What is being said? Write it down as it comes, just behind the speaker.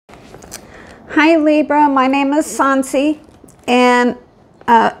Hi Libra, my name is Sansi, and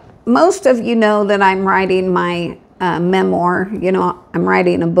most of you know that I'm writing my memoir. You know, I'm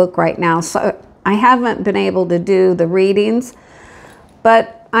writing a book right now, so I haven't been able to do the readings,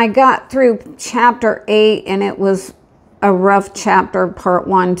 but I got through chapter 8 and it was a rough chapter, part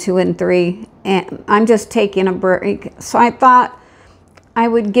 1, 2, and 3, and I'm just taking a break. So I thought I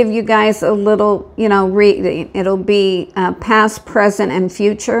would give you guys a little, reading. It'll be past, present, and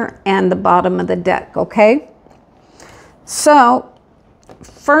future, and the bottom of the deck, okay? So,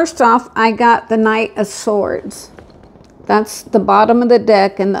 first off, I got the Knight of Swords. That's the bottom of the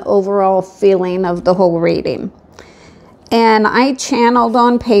deck and the overall feeling of the whole reading. And I channeled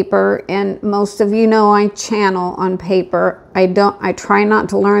on paper, and most of you know I channel on paper. I try not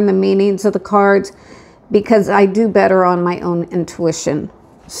to learn the meanings of the cards, because I do better on my own intuition.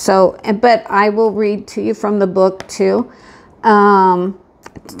 So, but I will read to you from the book too,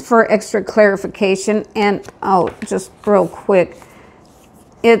 for extra clarification. And just real quick,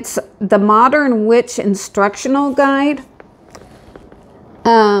 it's the Modern Witch Instructional Guide.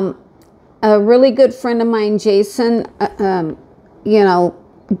 A really good friend of mine, Jason,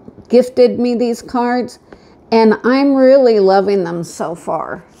 gifted me these cards, and I'm really loving them so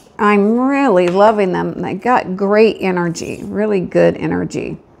far. I'm really loving them. They got great energy, really good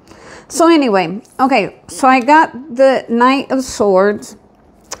energy. So anyway, okay, so I got the Knight of Swords,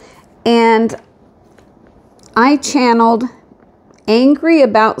 and I channeled angry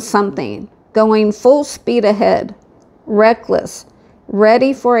about something, going full speed ahead, reckless,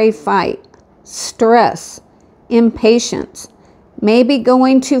 ready for a fight, stress, impatience, maybe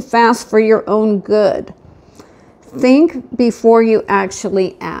going too fast for your own good. Think before you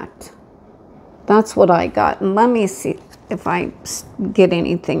actually act. That's what I got. And let me see if I get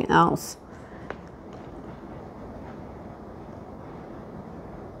anything else.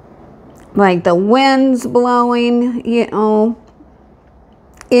 Like the wind's blowing, in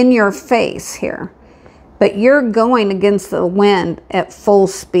your face here. But you're going against the wind at full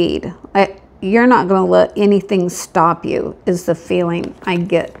speed. You're not going to let anything stop you, is the feeling I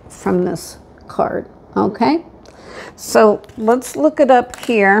get from this card. Okay? So let's look it up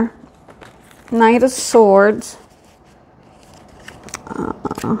here. Knight of Swords.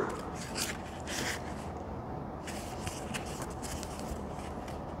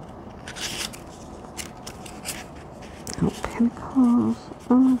 Pentacles.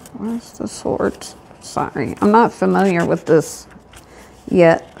 Oh, where's the swords? Sorry, I'm not familiar with this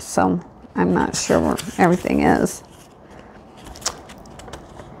yet, so I'm not sure where everything is.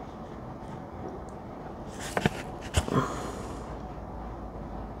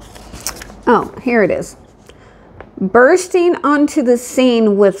 Oh, here it is. Bursting onto the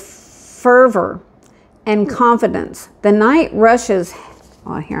scene with fervor and confidence, the knight rushes.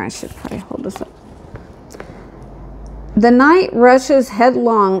 Oh, here I should probably hold this up. The knight rushes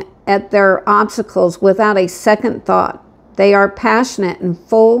headlong at their obstacles without a second thought. They are passionate and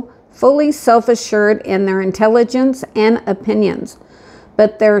fully self-assured in their intelligence and opinions,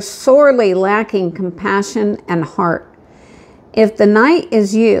 but they're sorely lacking compassion and heart. If the knight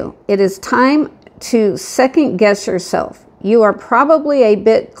is you, it is time to second guess yourself. You are probably a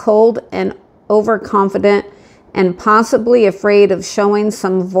bit cold and overconfident and possibly afraid of showing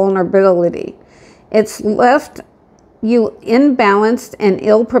some vulnerability. It's left you imbalanced and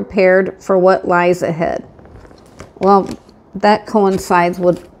ill-prepared for what lies ahead. Well, that coincides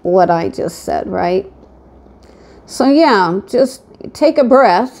with what I just said, right? So yeah, just take a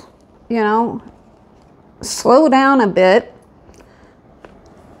breath, slow down a bit,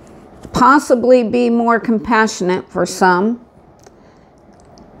 possibly be more compassionate for some,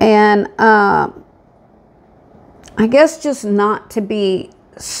 and I guess just not to be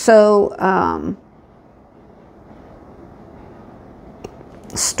so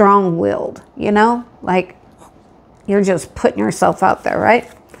strong-willed, like you're just putting yourself out there, right?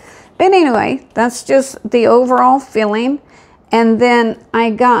 But anyway, that's just the overall feeling. And then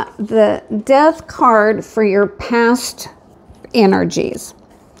I got the Death card for your past energies.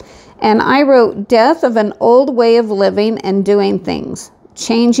 And I wrote death of an old way of living and doing things,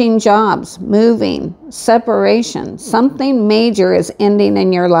 changing jobs, moving, separation. Something major is ending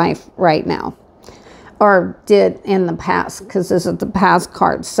in your life right now, or did in the past, because this is the past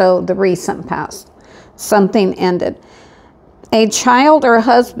card, so the recent past. Something ended. A child or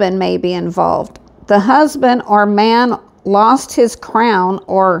husband may be involved. The husband or man lost his crown,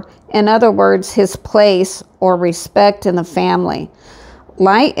 or in other words, his place or respect in the family.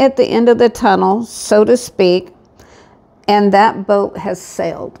 Light at the end of the tunnel, so to speak, and that boat has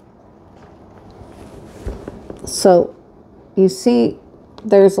sailed. So you see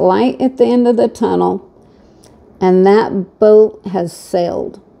there's light at the end of the tunnel, and that boat has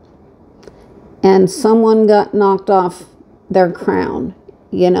sailed. And someone got knocked off their crown,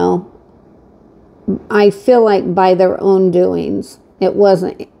 you know. I feel like by their own doings. It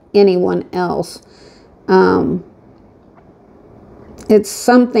wasn't anyone else. It's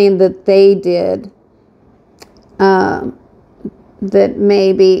something that they did that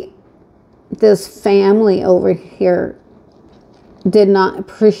maybe this family over here did not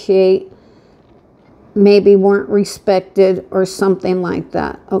appreciate, maybe weren't respected or something like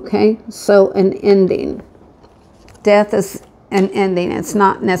that, okay? So an ending. Death is an ending. It's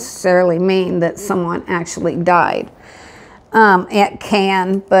not necessarily mean that someone actually died. It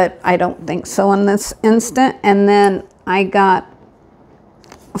can, but I don't think so in this instant. And then I got,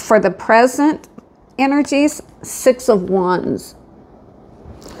 for the present energies, 6 of Wands.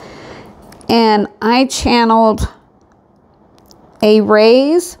 And I channeled a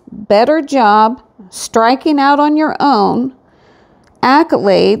raise, better job, striking out on your own,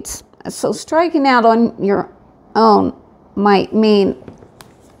 accolades. So striking out on your own might mean,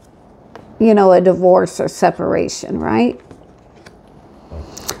 you know, a divorce or separation, right?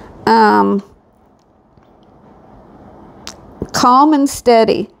 Calm and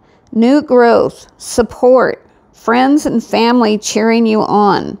steady, new growth, support, friends and family cheering you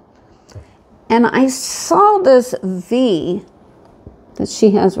on. And I saw this V that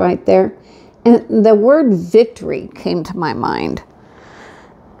she has right there, and the word victory came to my mind.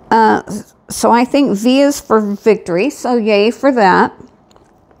 So I think V is for victory, so yay for that.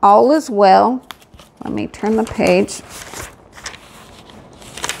 All is well. Let me turn the page.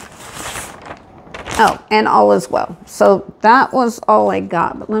 Oh, and all is well. So that was all I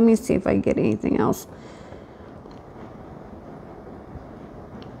got, but let me see if I get anything else.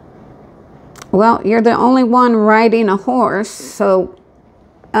 Well, you're the only one riding a horse, so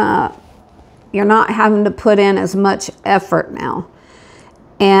you're not having to put in as much effort now.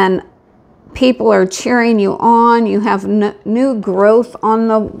 And people are cheering you on. You have new growth on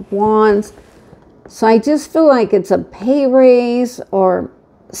the wands. So I just feel like it's a pay raise or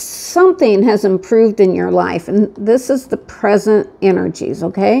something has improved in your life. And this is the present energies,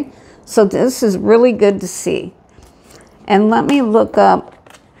 okay? So this is really good to see. And let me look up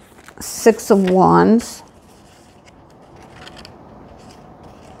 6 of Wands.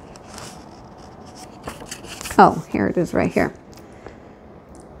 Oh, here it is right here.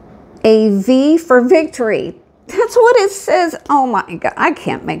 A V for victory. That's what it says. Oh my God, I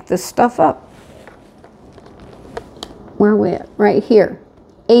can't make this stuff up. Where are we at? Right here.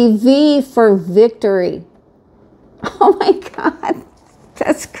 A V for victory. Oh my God,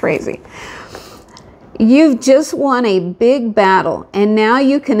 that's crazy. You've just won a big battle, and now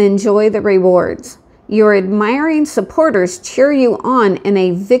you can enjoy the rewards. Your admiring supporters cheer you on in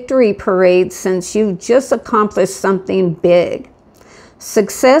a victory parade since you've just accomplished something big.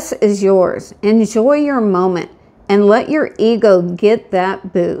 Success is yours. Enjoy your moment and let your ego get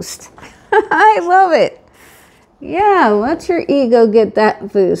that boost. I love it. Yeah, let your ego get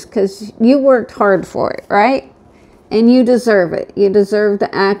that boost because you worked hard for it, right? And you deserve it. You deserve the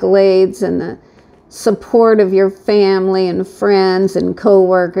accolades and the support of your family and friends and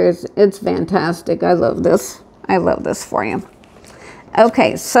co-workers. It's fantastic. I love this. I love this for you.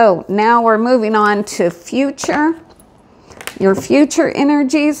 Okay, so now we're moving on to future. Your future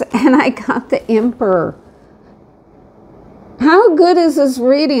energies, and I got the Emperor. How good is this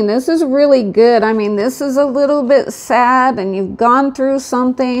reading? This is really good. I mean, this is a little bit sad and you've gone through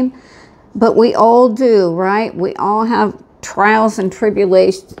something, but we all do, right? We all have trials and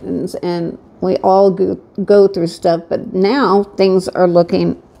tribulations and we all go through stuff, but now things are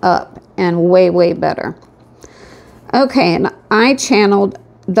looking up and way, way better. Okay, and I channeled,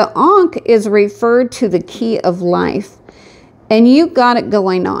 the Ankh is referred to the key of life, and you got it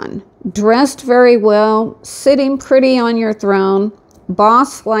going on. Dressed very well, sitting pretty on your throne,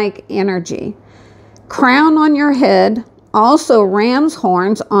 boss-like energy. Crown on your head, also ram's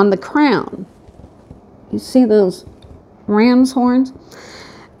horns on the crown. You see those ram's horns?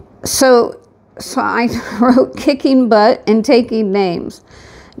 So I wrote kicking butt and taking names.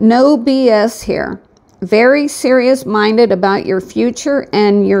 No BS here. Very serious-minded about your future,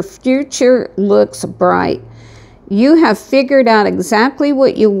 and your future looks bright. You have figured out exactly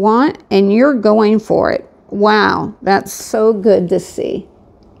what you want, and you're going for it. Wow, that's so good to see.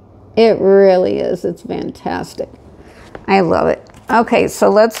 It really is. It's fantastic. I love it. Okay, so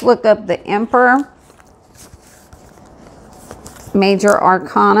let's look up the Emperor. Major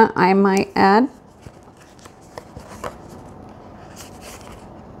Arcana, I might add.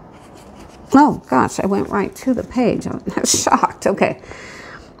 Oh, gosh, I went right to the page. I'm shocked. Okay.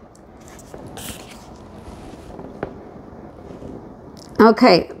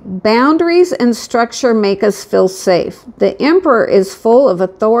 Okay, boundaries and structure make us feel safe. The Emperor is full of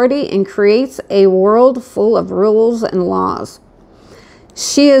authority and creates a world full of rules and laws.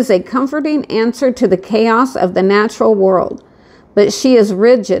 She is a comforting answer to the chaos of the natural world, but she is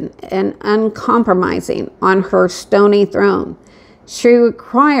rigid and uncompromising on her stony throne. She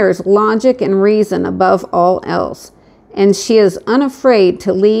requires logic and reason above all else, and she is unafraid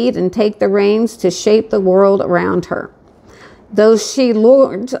to lead and take the reins to shape the world around her. Though she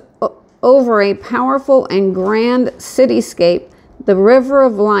lords over a powerful and grand cityscape, the river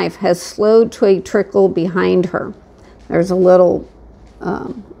of life has slowed to a trickle behind her. There's a little,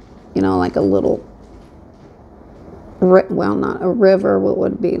 you know, like a little, well, not a river, what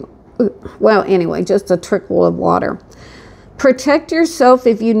would it be? Well, anyway, just a trickle of water. Protect yourself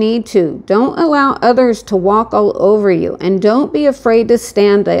if you need to. Don't allow others to walk all over you, and don't be afraid to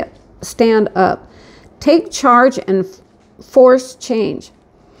stand up. Take charge and force change.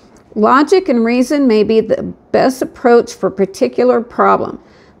 Logic and reason may be the best approach for a particular problem.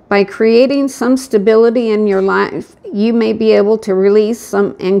 By creating some stability in your life, you may be able to release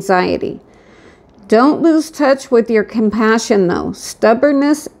some anxiety. Don't lose touch with your compassion, though.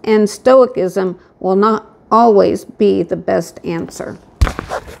 Stubbornness and stoicism will not always be the best answer.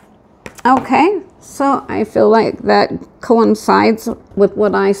 Okay, so I feel like that coincides with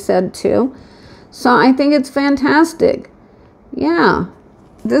what I said too. So I think it's fantastic. Yeah,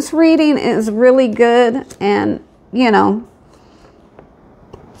 this reading is really good. And, you know,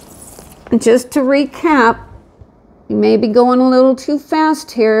 just to recap, you may be going a little too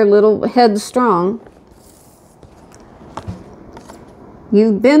fast here, a little headstrong.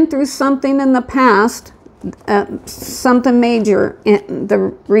 You've been through something in the past, something major in the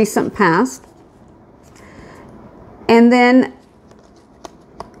recent past. And then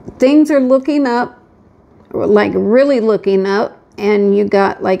things are looking up, like really looking up, and you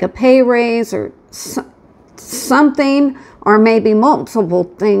got like a pay raise or something, or maybe multiple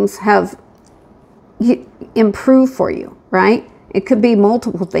things have improved for you, right? It could be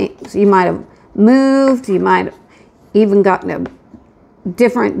multiple things. You might have moved, you might have even gotten a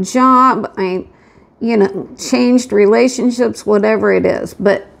different job, you know, changed relationships, whatever it is,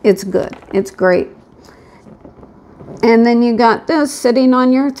 but it's good, it's great. And then you got this sitting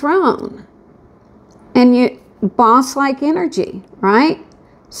on your throne, and you boss-like energy, right?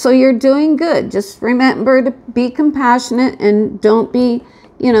 So you're doing good. Just remember to be compassionate and don't be,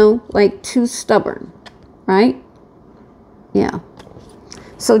 you know, like too stubborn, right? Yeah.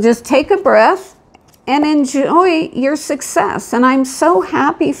 So just take a breath and enjoy your success. And I'm so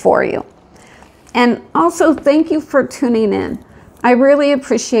happy for you. And also thank you for tuning in. I really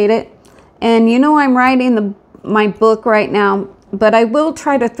appreciate it. And you know, I'm writing my book right now, but I will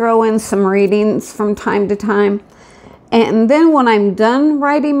try to throw in some readings from time to time. And then when I'm done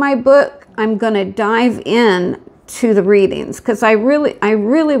writing my book, I'm going to dive in to the readings, because I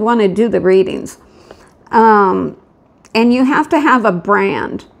really want to do the readings. And you have to have a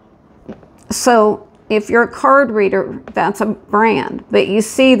brand. So if you're a card reader, that's a brand. But you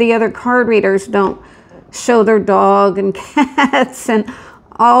see, the other card readers don't show their dog and cats and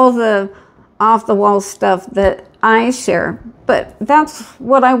all the off-the-wall stuff that I share. But that's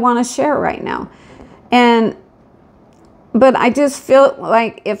what I want to share right now. But I just feel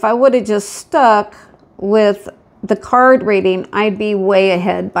like if I would have just stuck with the card reading, I'd be way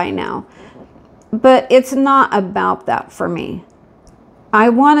ahead by now. But it's not about that for me. I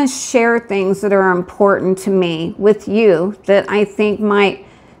want to share things that are important to me with you that I think might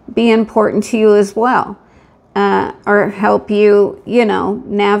be important to you as well. Or help you, you know,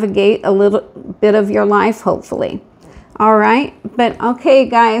 navigate a little bit of your life, hopefully. All right. But okay,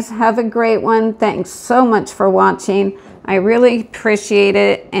 guys, have a great one. Thanks so much for watching. I really appreciate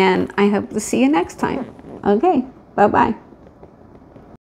it. And I hope to see you next time. Okay. Bye-bye.